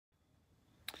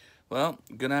Well,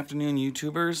 good afternoon,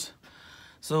 YouTubers.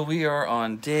 So we are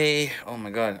on day, oh my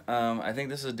God, I think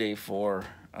this is day 4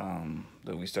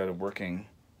 that we started working,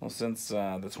 well, since the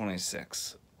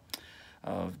 26th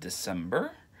of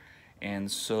December. And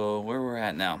so where we're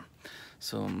at now.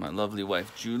 So my lovely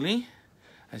wife, Julie,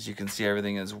 as you can see,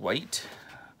 everything is white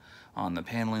on the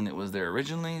paneling that was there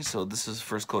originally. So this is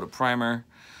first coat of primer.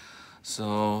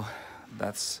 So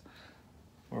that's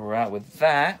where we're at with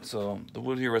that. So the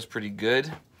wood here was pretty good.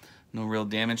 No real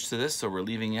damage to this, so we're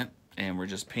leaving it and we're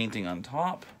just painting on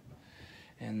top.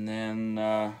 And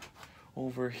then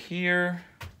over here,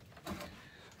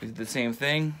 we did the same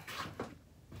thing.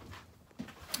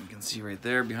 You can see right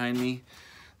there behind me,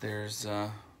 there's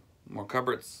more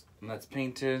cupboards, and that's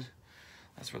painted.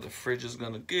 That's where the fridge is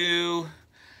gonna go.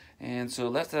 And so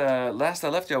last I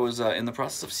left you, I was in the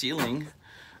process of sealing.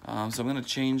 So I'm gonna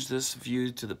change this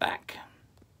view to the back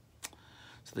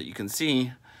so that you can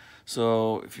see.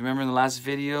 So if you remember in the last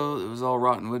video, it was all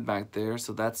rotten wood back there.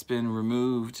 So that's been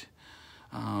removed,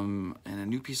 and a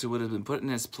new piece of wood has been put in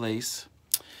its place.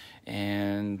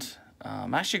 And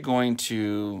I'm actually going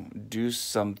to do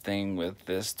something with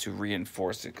this to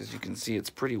reinforce it, because you can see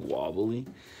it's pretty wobbly.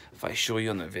 If I show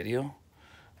you on the video, I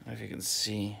don't know if you can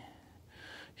see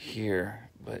here,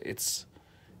 but it's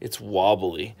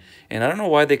wobbly. And I don't know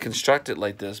why they construct it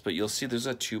like this, but you'll see there's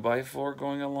a 2x4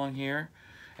 going along here.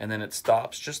 And then it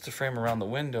stops just to frame around the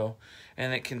window,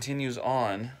 and it continues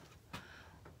on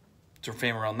to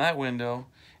frame around that window,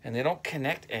 and they don't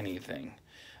connect anything.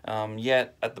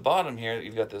 Yet at the bottom here,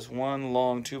 you've got this one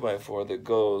long 2x4 that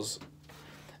goes,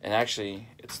 and actually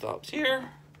it stops here,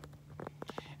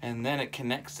 and then it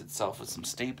connects itself with some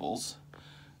staples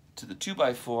to the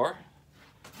 2x4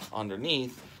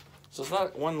 underneath. So it's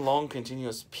not one long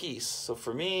continuous piece. So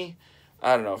for me,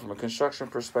 I don't know, from a construction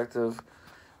perspective,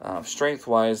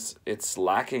 strength-wise, it's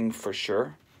lacking for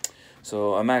sure.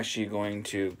 So I'm actually going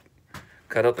to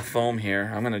cut out the foam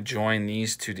here. I'm going to join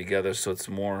these two together so it's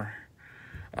more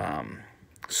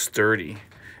sturdy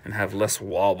and have less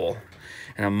wobble.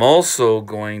 And I'm also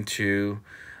going to,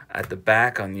 at the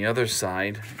back on the other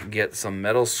side, get some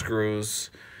metal screws,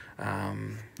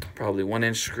 probably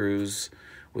 1-inch screws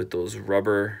with those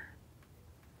rubber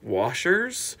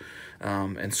washers,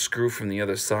 and screw from the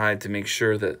other side to make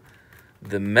sure that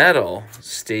the metal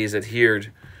stays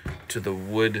adhered to the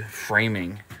wood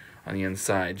framing on the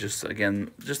inside, just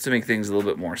to make things a little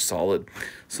bit more solid.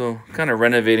 So kind of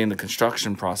renovating the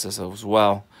construction process as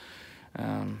well.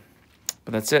 But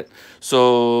that's it.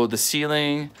 So the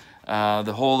ceiling,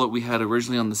 the hole that we had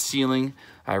originally on the ceiling,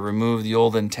 I removed the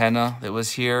old antenna that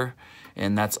was here,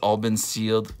 and that's all been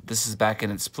sealed. This is back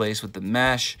in its place with the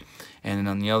mesh. And then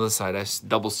on the other side, I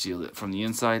double sealed it from the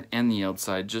inside and the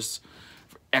outside, just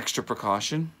extra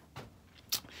precaution.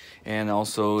 And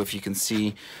also, if you can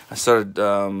see, I started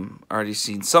already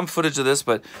seeing some footage of this,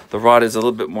 but the rod is a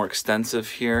little bit more extensive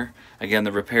here. Again,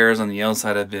 the repairs on the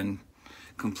outside have been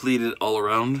completed all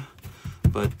around,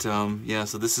 but yeah,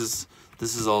 so this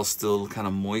is all still kind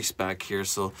of moist back here,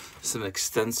 so some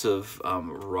extensive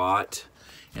rot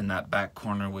in that back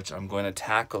corner, which I'm going to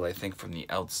tackle, I think, from the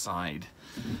outside.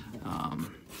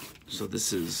 So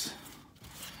this is,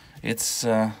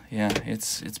 yeah,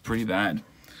 it's pretty bad.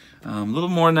 A little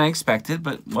more than I expected,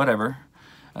 but whatever.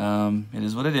 It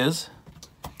is what it is.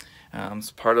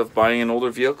 It's part of buying an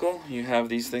older vehicle. You have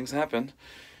these things happen.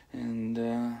 And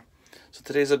so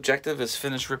today's objective is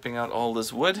finish ripping out all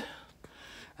this wood,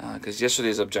 because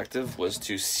yesterday's objective was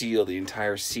to seal the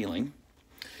entire ceiling,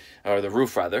 or the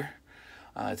roof rather,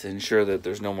 to ensure that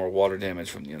there's no more water damage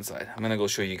from the inside. I'm gonna go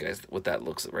show you guys what that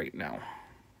looks like right now.